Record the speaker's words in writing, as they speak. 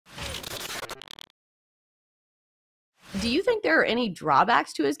do you think there are any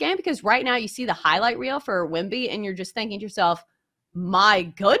drawbacks to his game? Because right now you see the highlight reel for Wemby and you're just thinking to yourself, my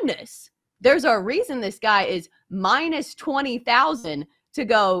goodness, there's a reason this guy is minus 20,000 to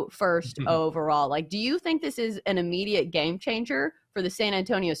go first overall. Like, do you think this is an immediate game changer for the San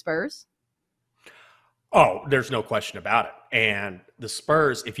Antonio Spurs? Oh, there's no question about it. And the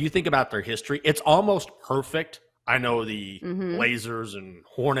Spurs, if you think about their history, it's almost perfect. I know the Blazers and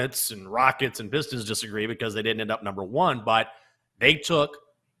Hornets and Rockets and Pistons disagree because they didn't end up number one, but they took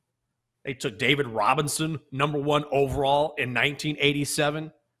David Robinson number one overall in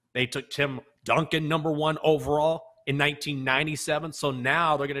 1987. They took Tim Duncan number one overall in 1997. So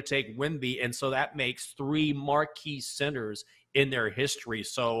now they're going to take Wemby, and so that makes three marquee centers in their history.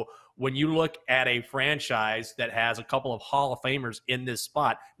 So when you look at a franchise that has a couple of Hall of Famers in this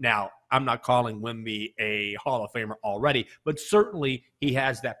spot, now I'm not calling Wemby a Hall of Famer already, but certainly he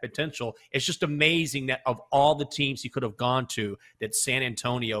has that potential. It's just amazing that of all the teams he could have gone to, that San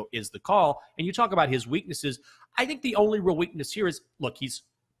Antonio is the call. And you talk about his weaknesses. I think the only real weakness here is, look, he's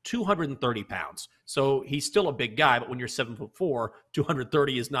 230 pounds. So he's still a big guy, but when you're 7'4",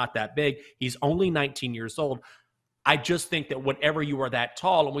 230 is not that big. He's only 19 years old. I just think that whenever you are that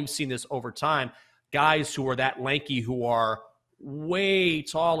tall, and we've seen this over time, guys who are that lanky, who are way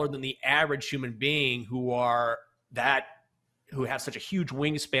taller than the average human being, who have such a huge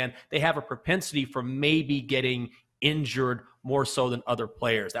wingspan, they have a propensity for maybe getting injured more so than other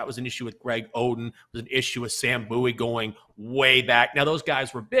players. That was an issue with Greg Oden. It was an issue with Sam Bowie going way back. Now, those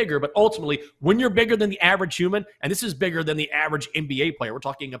guys were bigger, but ultimately, when you're bigger than the average human, and this is bigger than the average NBA player, we're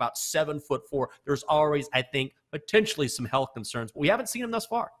talking about 7'4", there's always, I think, potentially some health concerns, but we haven't seen them thus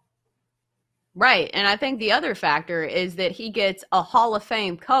far. Right, and I think the other factor is that he gets a Hall of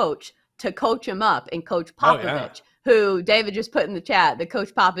Fame coach to coach him up, and Coach Popovich, who David just put in the chat, that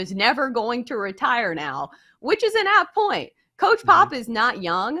Coach Pop is never going to retire now, which is an apt point. Coach Pop is not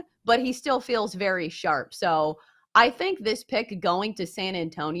young, but he still feels very sharp. So I think this pick going to San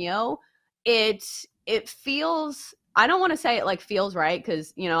Antonio, it feels, I don't want to say it like feels right,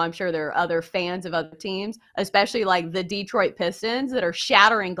 because, you know, I'm sure there are other fans of other teams, especially like the Detroit Pistons, that are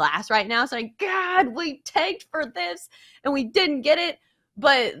shattering glass right now saying, God, we tanked for this and we didn't get it.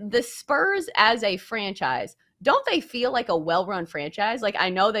 But the Spurs as a franchise, don't they feel like a well-run franchise? Like, I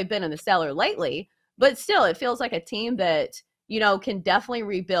know they've been in the cellar lately, but still, it feels like a team that, you know, can definitely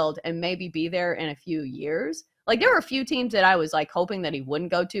rebuild and maybe be there in a few years. Like, there were a few teams that I was like hoping that he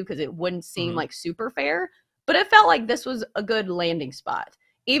wouldn't go to because it wouldn't seem like super fair, but it felt like this was a good landing spot,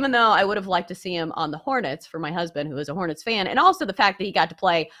 even though I would have liked to see him on the Hornets for my husband, who is a Hornets fan, and also the fact that he got to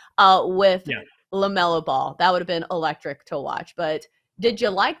play with LaMelo Ball. That would have been electric to watch. But did you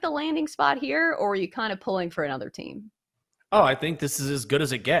like the landing spot here, or were you kind of pulling for another team? Oh, I think this is as good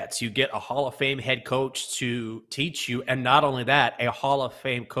as it gets. You get a Hall of Fame head coach to teach you, and not only that, a Hall of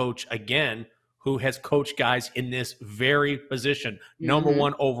Fame coach, again, who has coached guys in this very position, number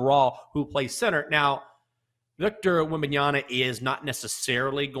one overall, who plays center. Now, Victor Wembanyama is not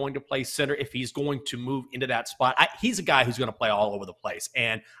necessarily going to play center if he's going to move into that spot. He's a guy who's going to play all over the place,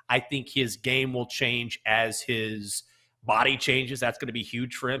 and I think his game will change as his body changes. That's going to be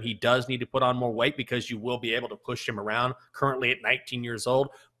huge for him. He does need to put on more weight because you will be able to push him around currently at 19 years old.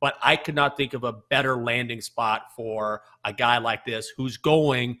 But I could not think of a better landing spot for a guy like this who's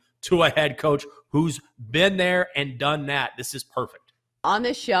going to a head coach who's been there and done that. This is perfect. On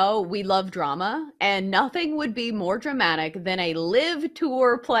this show, we love drama, and nothing would be more dramatic than a Live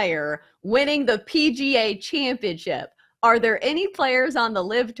Tour player winning the PGA Championship. Are there any players on the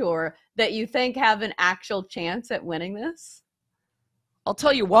Live Tour that you think have an actual chance at winning this? I'll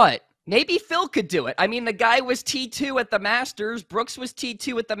tell you what, maybe Phil could do it. I mean, the guy was T2 at the Masters. Brooks was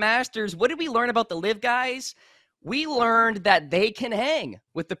T2 at the Masters. What did we learn about the Live guys? We learned that they can hang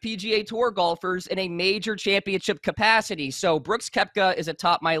with the PGA Tour golfers in a major championship capacity. So Brooks Koepka is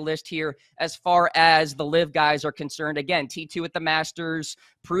atop my list here as far as the Live guys are concerned. Again, T2 at the Masters,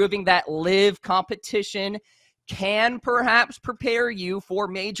 proving that Live competition can perhaps prepare you for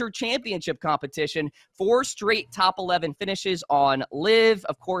major championship competition. 4 straight top 11 finishes on Live.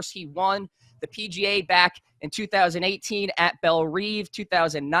 Of course, he won the PGA back in 2018 at Belle Reve,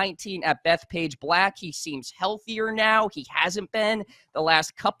 2019 at Bethpage Black. He seems healthier now. He hasn't been the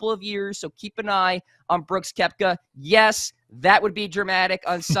last couple of years, so keep an eye on Brooks Koepka. Yes, that would be dramatic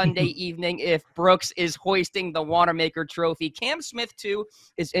on Sunday evening if Brooks is hoisting the Wanamaker Trophy. Cam Smith, too,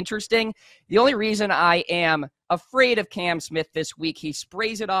 is interesting. The only reason I am afraid of Cam Smith this week, he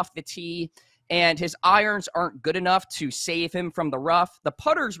sprays it off the tee, and his irons aren't good enough to save him from the rough. The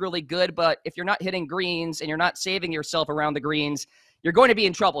putter's really good, but if you're not hitting greens and you're not saving yourself around the greens, you're going to be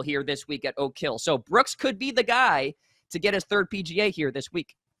in trouble here this week at Oak Hill. So Brooks could be the guy to get his third PGA here this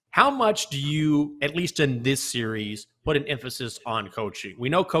week. How much do you, at least in this series, put an emphasis on coaching? We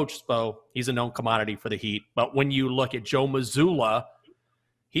know Coach Spo, he's a known commodity for the Heat, but when you look at Joe Mazzulla,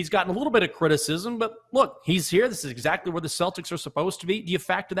 he's gotten a little bit of criticism, but look, he's here. This is exactly where the Celtics are supposed to be. Do you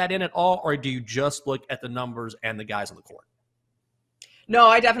factor that in at all, or do you just look at the numbers and the guys on the court? No,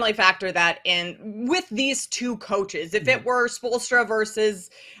 I definitely factor that in with these two coaches. If it were Spoelstra versus,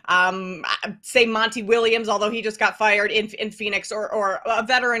 say, Monty Williams, although he just got fired in Phoenix, or a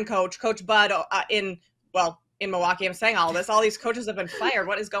veteran coach, Coach Bud in Milwaukee. I'm saying all this. All these coaches have been fired.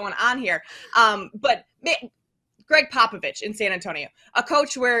 What is going on here? But Greg Popovich in San Antonio, a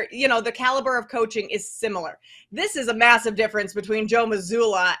coach where, the caliber of coaching is similar. This is a massive difference between Joe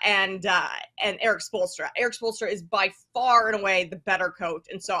Mazzulla and Erik Spoelstra. Erik Spoelstra is by far and away the better coach.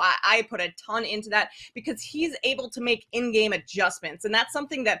 And so I put a ton into that because he's able to make in-game adjustments. And that's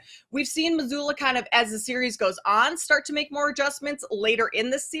something that we've seen Mazzulla kind of, as the series goes on, start to make more adjustments later in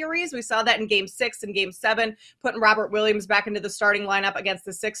the series. We saw that in Game 6 and Game 7, putting Robert Williams back into the starting lineup against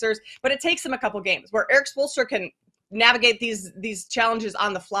the Sixers. But it takes him a couple games where Erik Spoelstra can navigate these challenges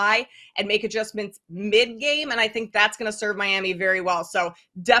on the fly and make adjustments mid-game, and I think that's going to serve Miami very well. So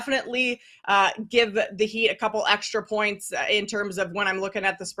definitely give the Heat a couple extra points in terms of when I'm looking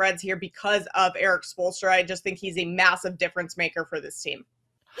at the spreads here because of Erik Spoelstra. I just think he's a massive difference maker for this team.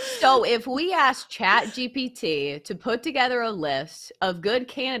 So if we ask ChatGPT to put together a list of good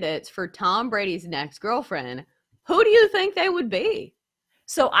candidates for Tom Brady's next girlfriend, who do you think they would be?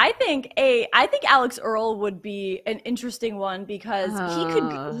 So I think Alex Earl would be an interesting one because he could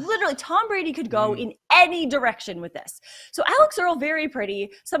literally, Tom Brady could go in any direction with this. So Alex Earl, very pretty.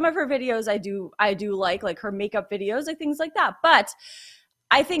 Some of her videos I do like her makeup videos, like things like that. But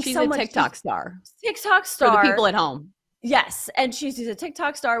I think she's a TikTok star. TikTok star. For the people at home. Yes, and she's a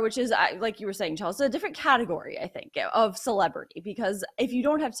TikTok star, which is, like you were saying, Chelsea, a different category, I think, of celebrity. Because if you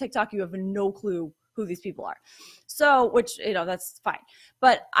don't have TikTok, you have no clue who these people are. So, which, that's fine.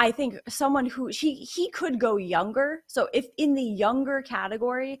 But I think someone who, he could go younger. So if in the younger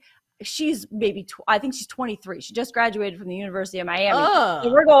category, she's maybe, I think she's 23. She just graduated from the University of Miami.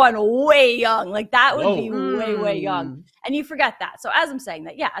 So we're going way young. Like that would be way, way young. And you forget that. So as I'm saying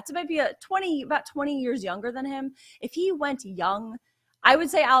that, it's maybe about 20 years younger than him. If he went young, I would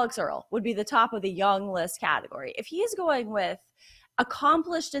say Alex Earl would be the top of the young list category. If he is going with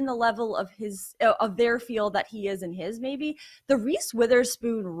accomplished in the level of their field that he is in his, maybe the Reese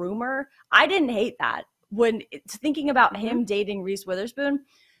Witherspoon rumor, I didn't hate that. When thinking about him dating Reese Witherspoon,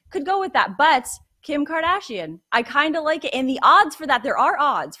 could go with that. But Kim Kardashian, I kind of like it. And the odds for that, there are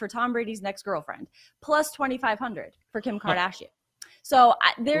odds for Tom Brady's next girlfriend, plus 2,500 for Kim Kardashian. So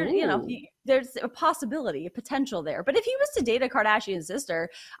there's a possibility, a potential there. But if he was to date a Kardashian sister,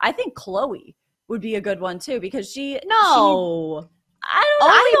 I think Khloe would be a good one too, because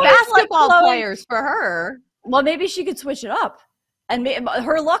only basketball players for her. Well, maybe she could switch it up, and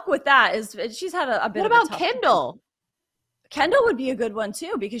her luck with that is she's had a bit. What of about Kendall? Kendall would be a good one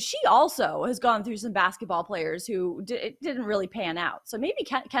too, because she also has gone through some basketball players who didn't really pan out. So maybe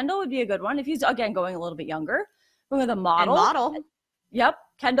Kendall would be a good one if he's again going a little bit younger, going with a model. Yep,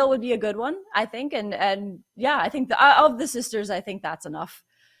 Kendall would be a good one, I think, and I think of the sisters, I think that's enough.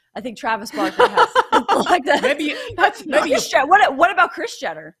 I think Travis Barker has like that. Maybe what about Kris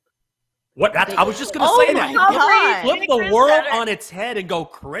Jenner? I was just going to say that. Flip the world on its head and go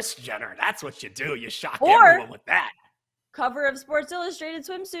Kris Jenner. That's what you do. You shock everyone with that. Cover of Sports Illustrated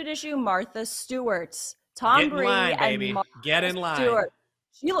swimsuit issue, Martha Stewart. Tom Brady and Martha Get in line. Stewart.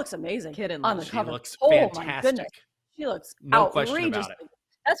 She looks amazing on the cover. She looks fantastic. My goodness. She looks no outrageous. Question about it.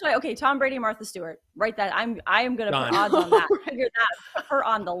 That's why, Tom Brady, Martha Stewart. Write that. I am going to put odds on that. Figure that. Put her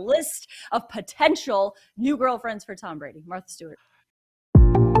on the list of potential new girlfriends for Tom Brady, Martha Stewart.